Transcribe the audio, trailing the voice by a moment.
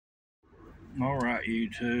Alright,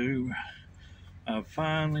 YouTube, I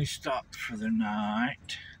finally stopped for the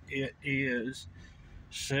night. It is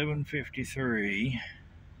 7:53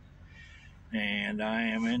 and I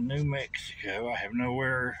am in New Mexico. I have no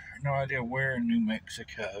idea where in New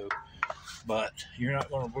Mexico, but you're not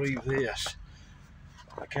going to believe this.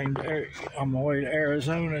 I came on my way to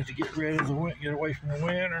Arizona to get rid of get away from the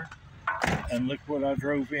winter, and look what I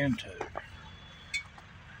drove into.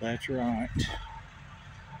 That's right.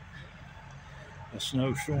 A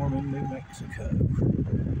snowstorm in New Mexico.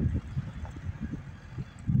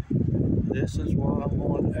 This is what I'm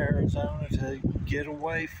going to Arizona to get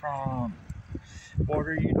away from. What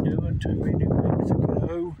are you doing to me, New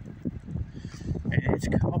Mexico? And it's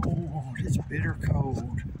cold. It's bitter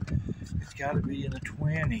cold. It's got to be in the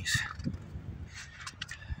 20s.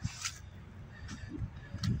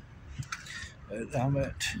 But I'm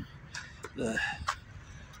at the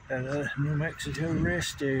New Mexico rest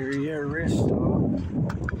stop.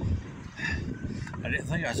 I didn't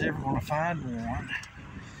think I was ever going to find one.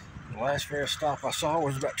 The last rest stop I saw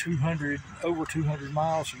was about over 200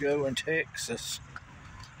 miles ago in Texas.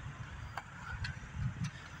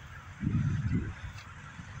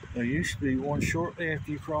 There used to be one shortly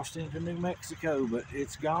after you crossed into New Mexico, but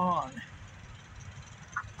it's gone.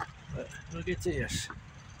 But look at this.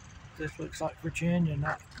 This looks like Virginia,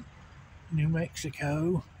 not New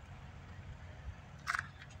Mexico.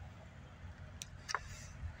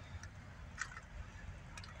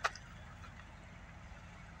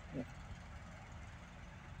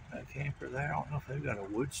 That camper there, I don't know if they've got a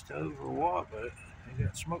wood stove or what, but they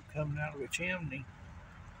got smoke coming out of a chimney.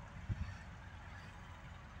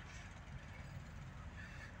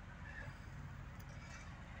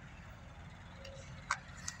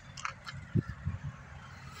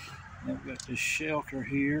 I've got this shelter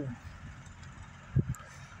here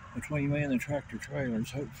between me and the tractor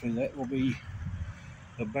trailers. Hopefully that will be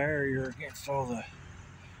a barrier against all the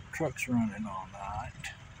trucks running all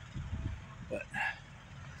night. But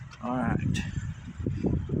alright,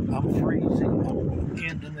 I'm freezing. I'm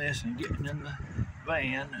ending this and getting in the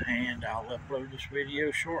van, and I'll upload this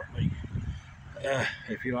video shortly.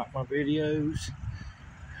 If you like my videos,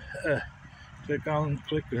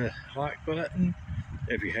 click the like button.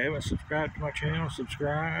 If you haven't subscribed to my channel,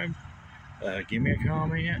 subscribe. Give me a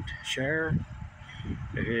comment, share.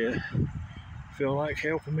 If you feel like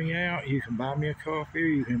helping me out, you can buy me a coffee, or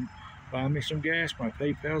you can buy me some gas. My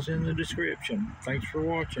PayPal's in the description. Thanks for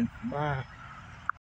watching. Bye.